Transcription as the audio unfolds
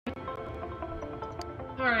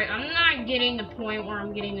Alright, I'm not getting the point where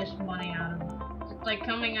I'm getting this money out of it. It's like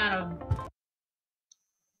coming out of...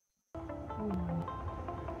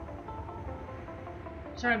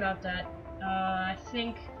 Sorry about that. I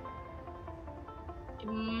think...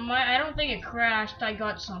 I don't think it crashed. I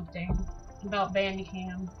got something about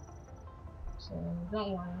Bandicam. So,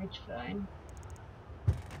 don't worry, it's fine.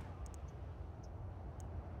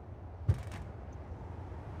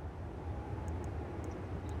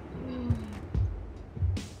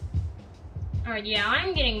 Alright, yeah,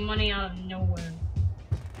 I'm getting money out of nowhere.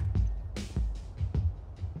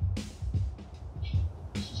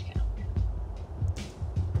 This is kind of weird.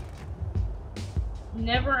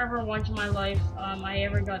 Never ever once in my life I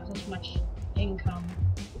ever got this much income.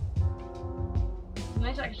 And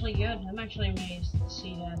that's actually good. I'm actually amazed to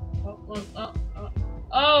see that.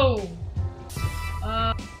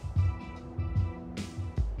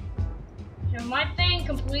 Is my thing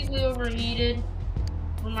completely overheated?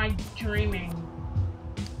 Or am I dreaming?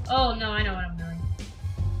 Oh no, I know what I'm doing.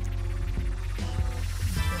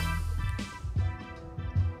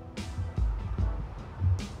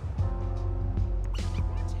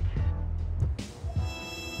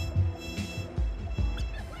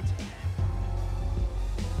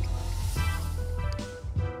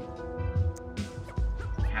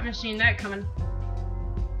 Haven't seen that coming.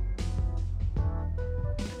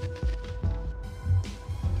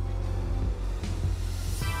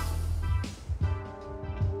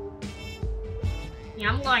 Yeah,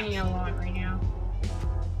 I'm lagging a lot right now.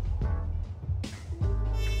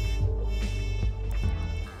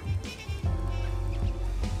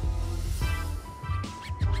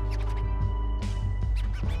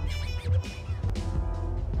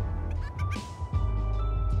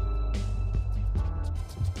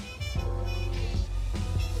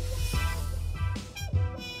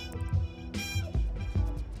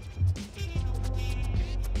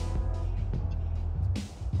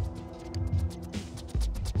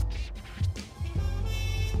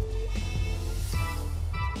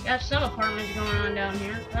 Got some apartments going on down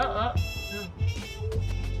here. Oh.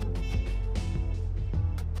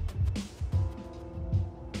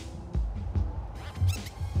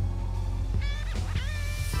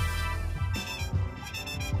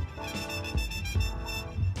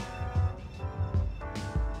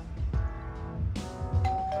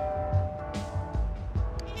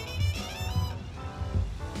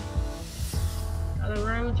 The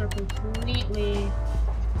roads are completely...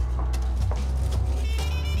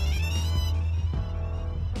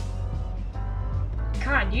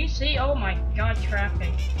 God, do you see? Oh my God,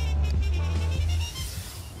 traffic.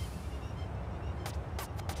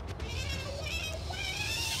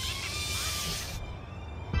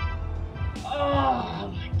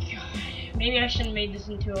 Oh my God. Maybe I shouldn't have made this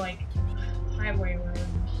into like highway roads.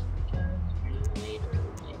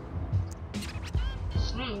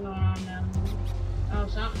 Something going on down there. Oh,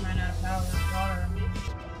 something ran out of power. Water, I mean.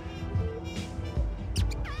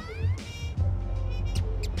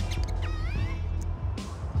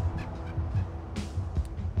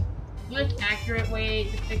 The most accurate way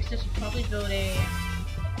to fix this would probably build a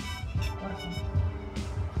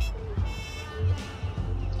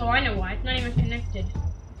oh, I know why. It's not even connected.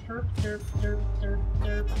 Derp, derp, derp, derp,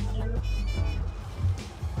 derp, derp.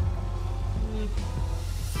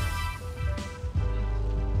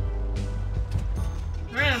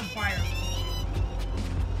 Right on fire.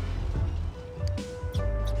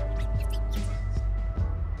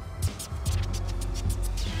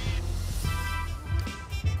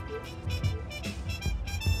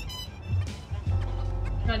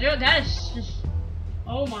 No, dude, that is just...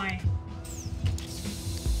 Oh my.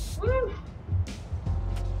 Woo!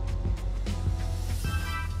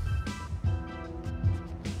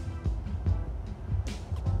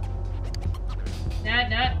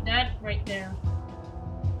 That right there.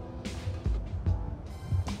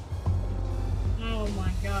 Oh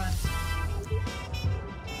my God.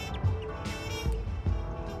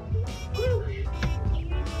 Woo!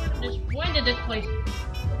 When did this place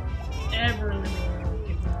ever in the world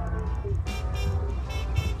get water?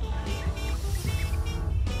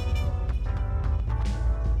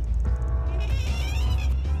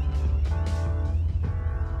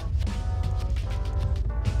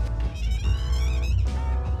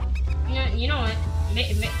 You know what?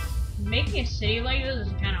 Making a city like this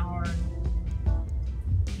is kind of hard.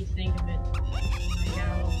 If you think of it.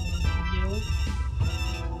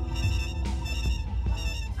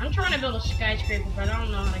 I'm trying to build a skyscraper, but I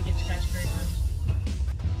don't know how to get skyscrapers.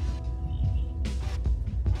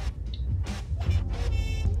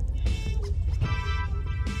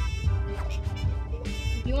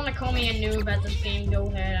 If you want to call me a noob at this game, go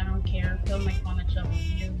ahead. I don't care. Fill my comments up.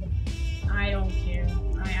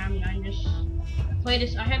 played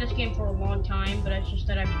this. I had this game for a long time, but it's just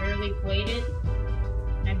that I barely played it.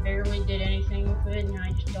 I barely did anything with it, and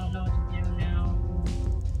I just don't know what to do now.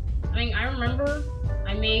 I mean, I remember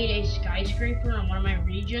I made a skyscraper on one of my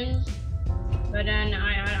regions, but then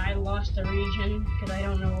I lost the region because I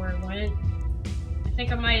don't know where it went. I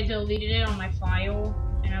think I might have deleted it on my file,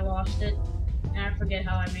 and I lost it, and I forget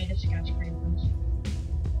how I made the skyscrapers.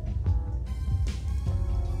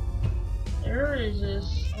 There is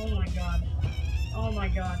this. Oh my god. Oh my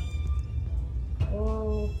god.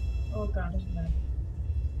 Oh god, this is bad.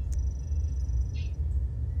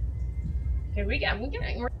 Okay, we got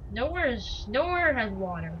nowhere has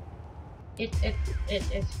water. It's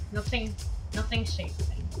nothing safe.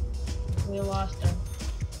 We lost them.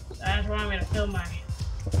 So that's why I'm gonna fill my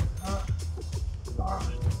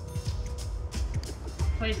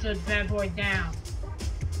place this bad boy down.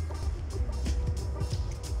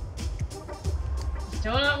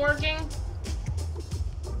 Still not working?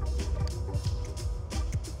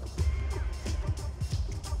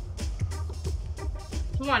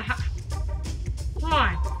 Come on, come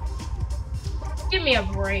on. Give me a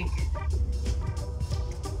break.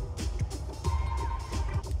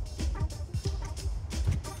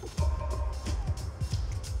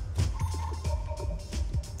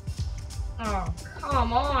 Oh,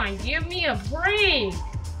 come on. Give me a break.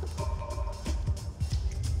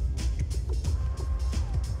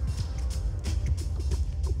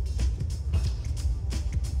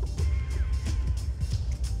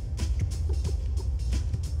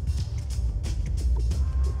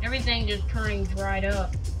 Everything just turning dried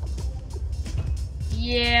up.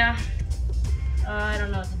 Yeah. I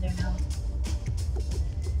don't know what to do now.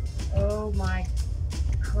 Oh my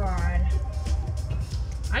god.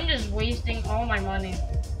 I'm just wasting all my money.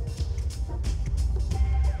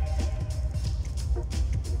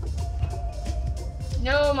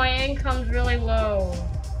 No, my income's really low.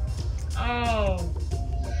 Oh.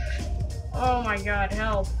 Oh my god,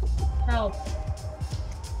 help. Help.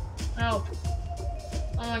 Help.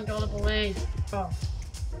 Oh my god, the police. Oh.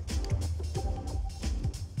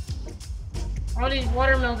 All these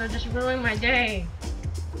watermills are just ruining my day.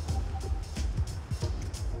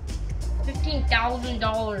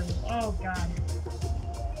 $15,000. Oh god.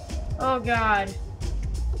 Oh god.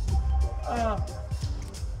 Oh.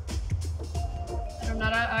 I don't know,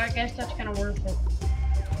 I guess that's kind of worth it.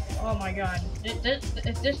 Oh my god. If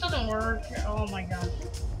this doesn't work, oh my god.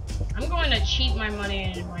 I'm going to cheat my money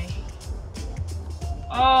anyway.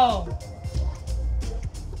 Oh.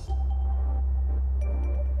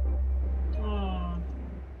 Oh.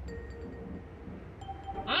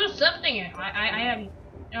 I'm accepting it. I have.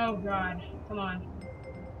 Oh god. Come on.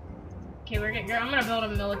 Okay, I'm gonna build a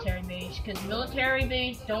military base because military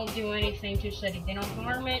base don't do anything to city. They don't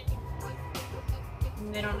harm it.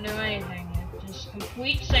 And they don't do anything. It's just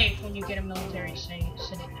complete safe when you get a military city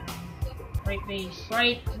now. Right base,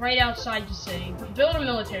 right outside the city. Build a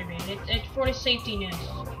military base. It's for the safetyness.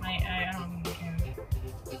 I don't even care.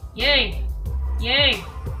 Yay! Yay!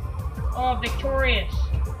 Oh, victorious!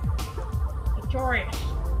 Victorious!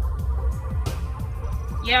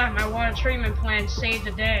 Yeah, my water treatment plant saved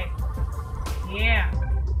the day. Yeah.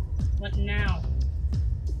 What now?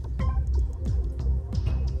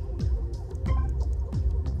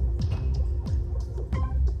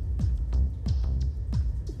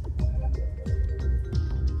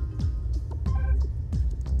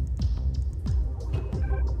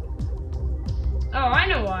 Oh, I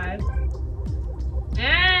know why.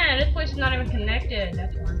 Ah, this place is not even connected.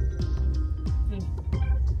 That's why.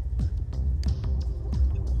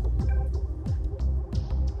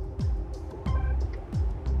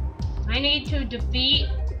 I need to defeat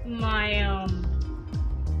my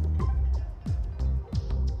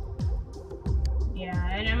yeah,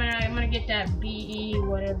 and I'm gonna get that BE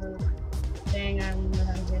whatever thing. I remember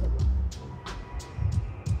how to get it.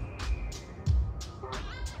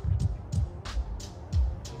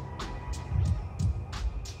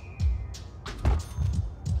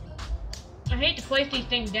 I hate to place these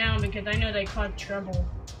things down because I know they cause trouble.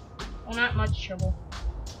 Well, not much trouble.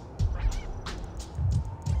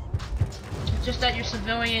 It's just that your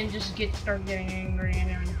civilian just start getting angry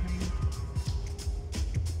and everything.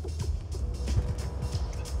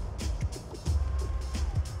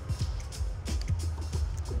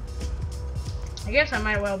 I guess I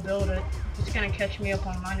might well build it. It's gonna catch me up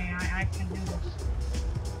on money. I can do this.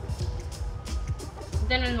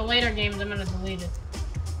 Then in the later games, I'm gonna delete it.